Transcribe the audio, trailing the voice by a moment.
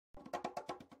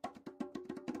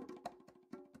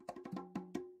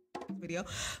video.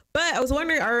 But I was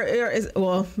wondering,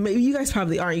 well, maybe you guys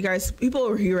probably aren't. You guys, people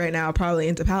over here right now are probably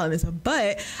into Paladins,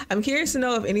 but I'm curious to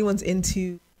know if anyone's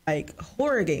into like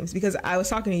horror games, because I was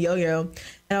talking to Yo-Yo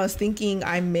and I was thinking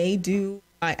I may do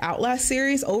my Outlast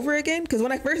series over again, because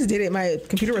when I first did it, my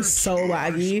computer was so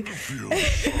laggy.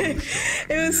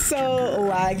 It was so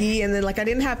laggy, and then like I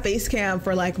didn't have face cam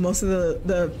for like most of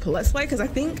the let's play, because I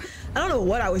don't know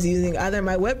what I was using. Either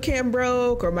my webcam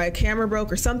broke or my camera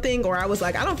broke or something, or I was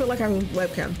like, I don't feel like having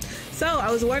webcam. So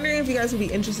I was wondering if you guys would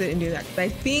be interested in doing that. I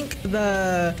think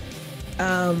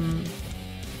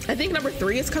I think number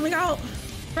 3 is coming out.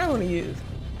 What do I want to use?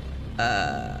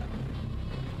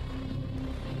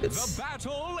 The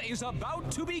battle is about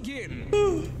to begin.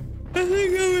 I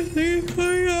think number 3 is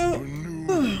coming out.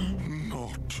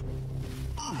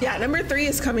 Yeah, number 3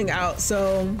 is coming out.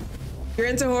 So you're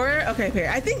into horror? Okay, fair.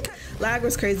 I think lag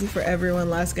was crazy for everyone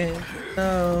last game.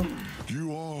 So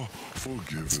you are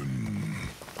forgiven.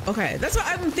 Okay, that's what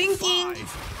I'm thinking. 5,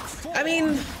 4, I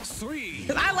mean, 3,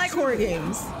 because I like horror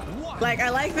games. Like, I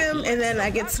like them, and then I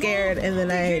get scared, and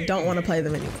then I don't want to play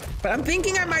them anymore. But I'm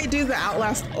thinking I might do the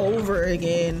Outlast over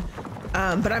again.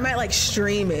 But I might like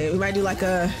stream it. We might do like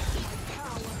a...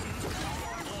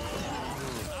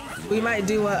 We might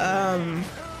do a...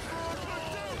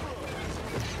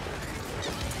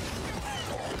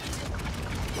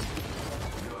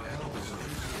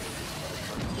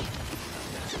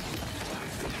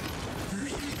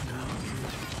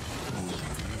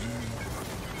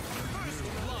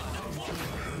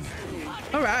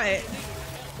 All right.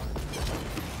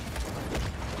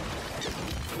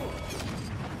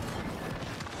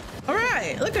 All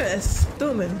right, look at this,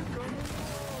 Dooming.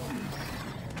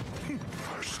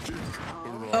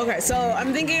 Okay, so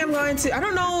I'm thinking I'm going to, I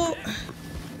don't know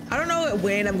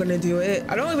when I'm gonna do it.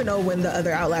 I don't even know when the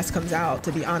other Outlast comes out,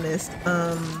 to be honest.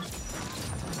 But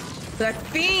I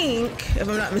think, if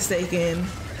I'm not mistaken,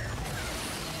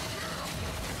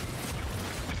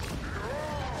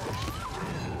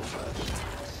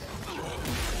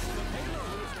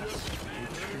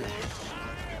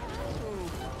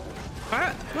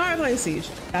 why am I playing Siege?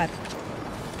 God.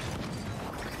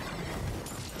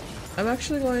 I'm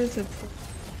actually going to...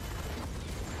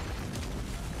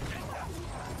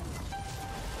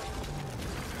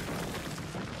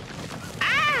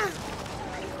 Ah!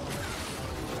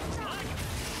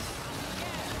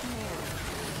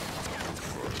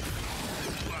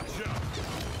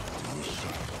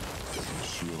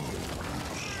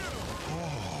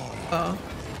 Oh.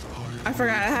 I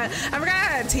forgot I had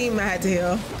a team I had to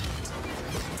heal.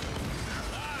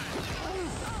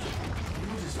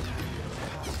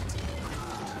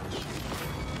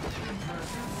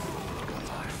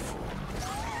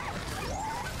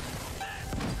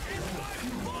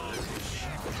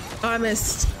 Oh, I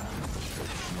missed.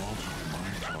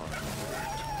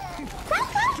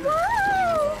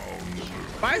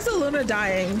 Why is the Luna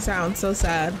dying sound so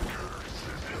sad?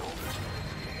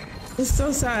 It's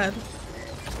so sad.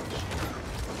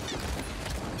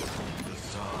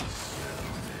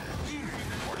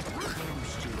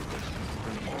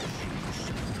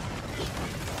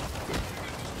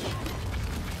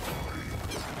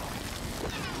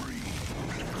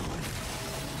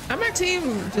 My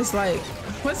team just like,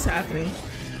 what's happening?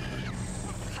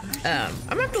 I'm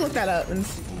gonna have to look that up and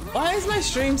see. Why is my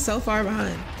stream so far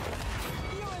behind?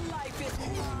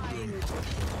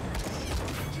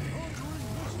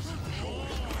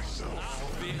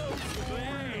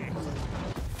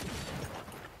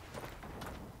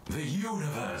 The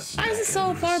universe. Why is it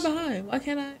so far behind? Why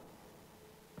can't I?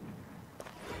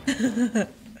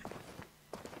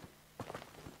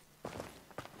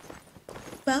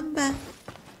 Bamba.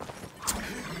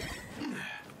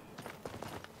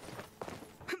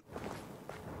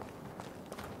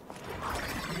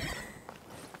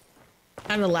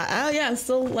 Kind of oh yeah, it's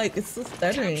still like it's still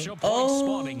stuttering.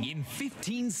 Spawning in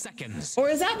 15 seconds. Or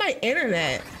is that my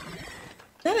internet?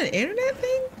 Is that an internet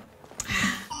thing?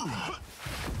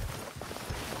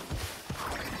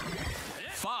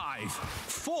 5,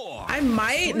 4. I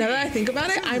might, now that I think about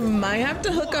it, I might have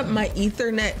to hook up my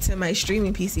Ethernet to my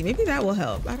streaming PC. Maybe that will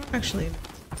help. I don't actually know.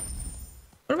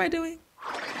 What am I doing?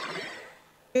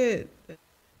 Good.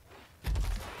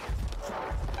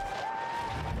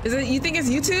 Is it, you think it's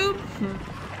YouTube?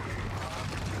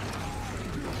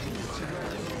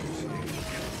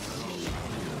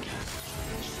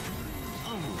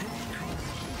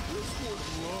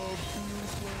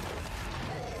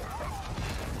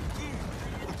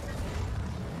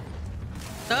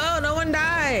 Oh, no one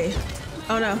died.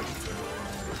 Oh no.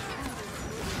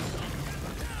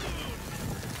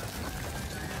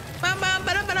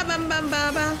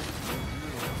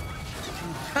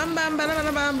 Bam bam bam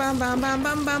bam bam bam bam bam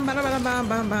bam bam bam bam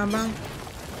bam bam bam.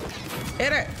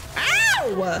 Hit her.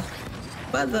 Ow!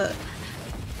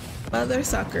 Mother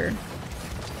sucker.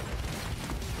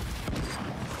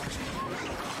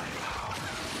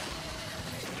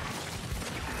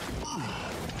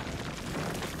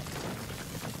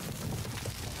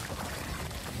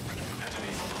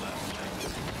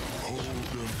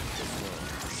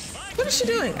 What is she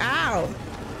doing? Ow.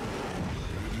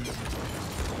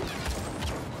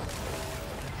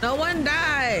 No one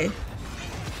die.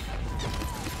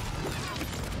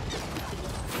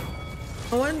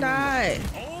 No one die.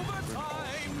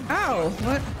 Ow,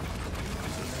 what?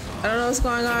 I don't know what's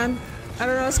going on. I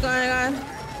don't know what's going on.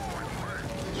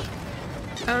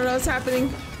 I don't know what's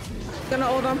happening. Gonna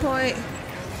hold on point.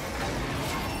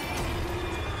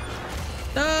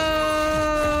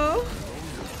 No.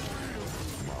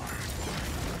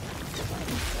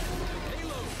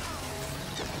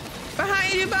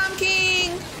 Behind you, Bomb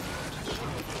King.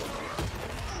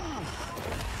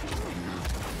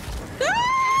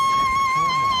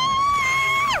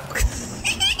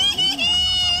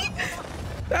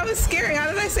 That was scary.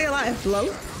 How did I stay alive?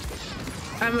 Hello?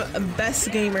 I'm the best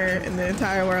gamer in the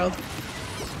entire world.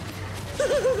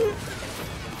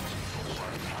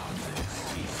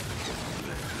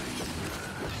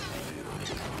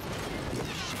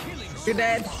 You're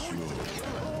dead.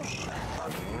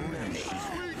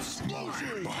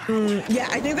 Yeah,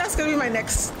 I think that's gonna be my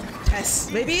next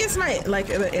test. Maybe it's my, like,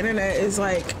 the internet is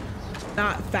like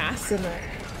not fast enough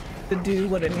to do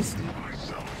what it needs to do.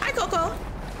 Hi, Coco.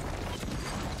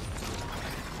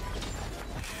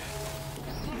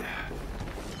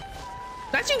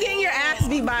 Not you getting your ass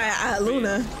beat by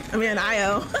Luna. I mean,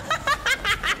 Io.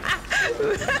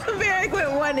 Varric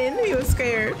went one in. He was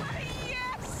scared.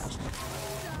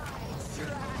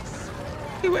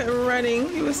 He went running.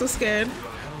 He was so scared.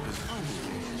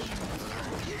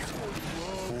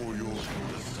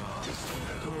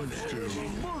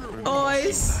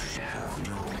 Boys.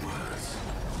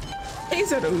 He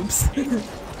said oops.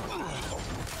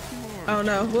 Oh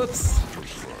no, whoops.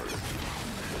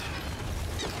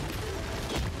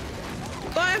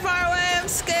 Going far away, I'm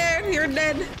scared. You're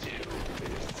dead.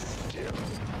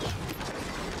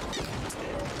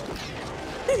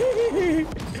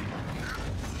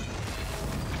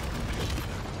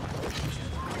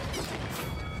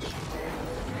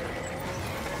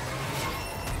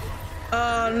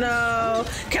 Oh no.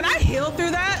 Can I heal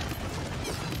through that?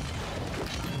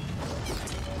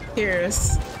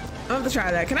 Here's. I'm gonna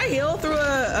try that. Can I heal through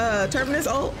a Terminus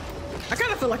ult? I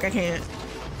kind of feel like I can't.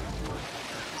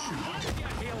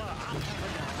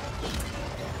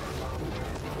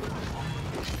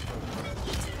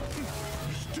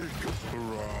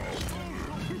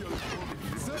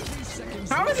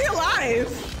 How is he alive?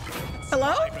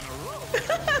 Hello?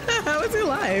 How is he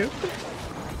alive?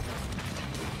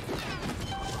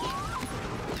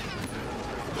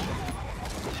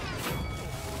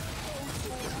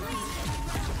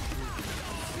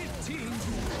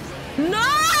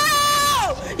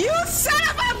 No! You son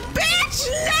of a bitch!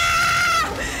 No!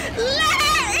 Let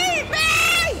her eat me!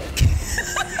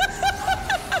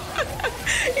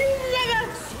 You never...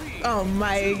 Oh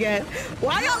my god.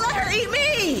 Why y'all let her eat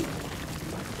me?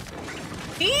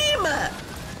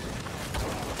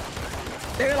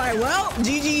 They're like, well,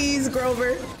 GG's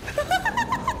Grover.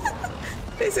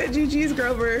 They said GG's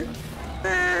Grover.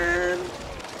 Man,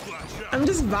 I'm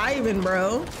just vibing,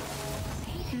 bro.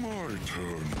 My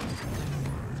turn.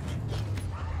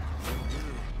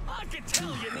 I could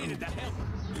tell you needed the help.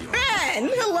 Man,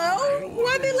 hello?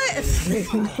 Why they let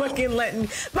fucking letting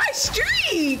my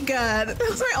streak? God,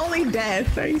 that's my only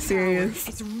death. Are you serious?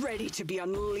 It's ready to be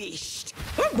unleashed.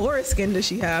 What Boris skin does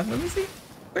she have? Let me see.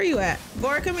 Where you at?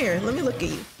 Bora, come here. Let me look at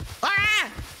you. Ah!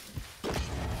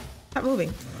 Stop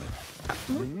moving. Stop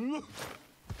moving.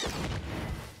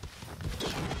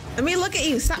 Let me look at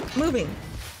you. Stop moving.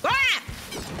 Ah!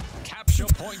 Capture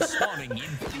point spawning in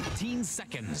 15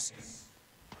 seconds.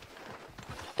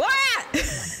 What?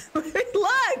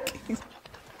 Look.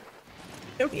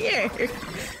 Come here.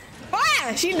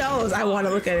 Ah! She knows I want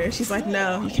to look at her. She's like,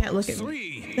 no, you can't look at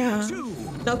me. 3, No. 2,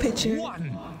 No picture.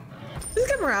 1. Let's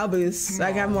get morale boosts.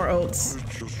 I got more ults. It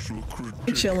just look I'm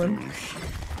ridiculous. chilling.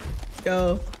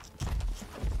 Go.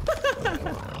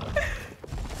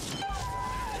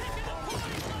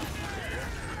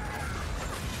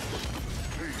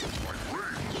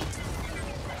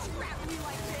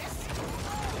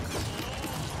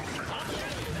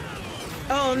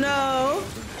 Oh no.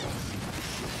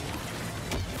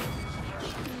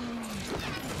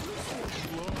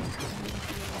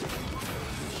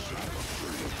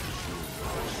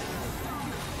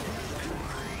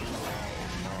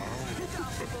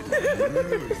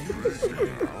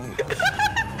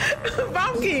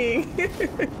 Bomb King.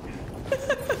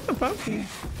 Bomb King.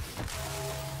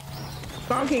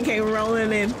 Bomb King came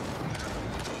rolling in.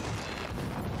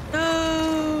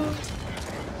 No.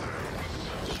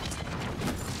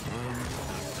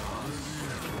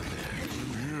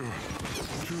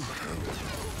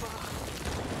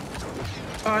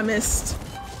 Oh, I missed.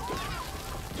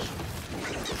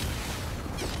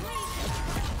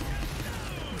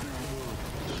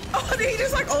 Oh, did he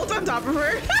just like ult on top of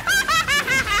her?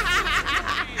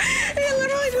 He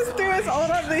literally just threw his ult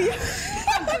on the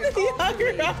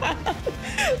younger.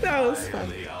 That was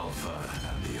fun.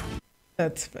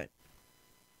 That's fun.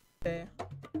 Yeah.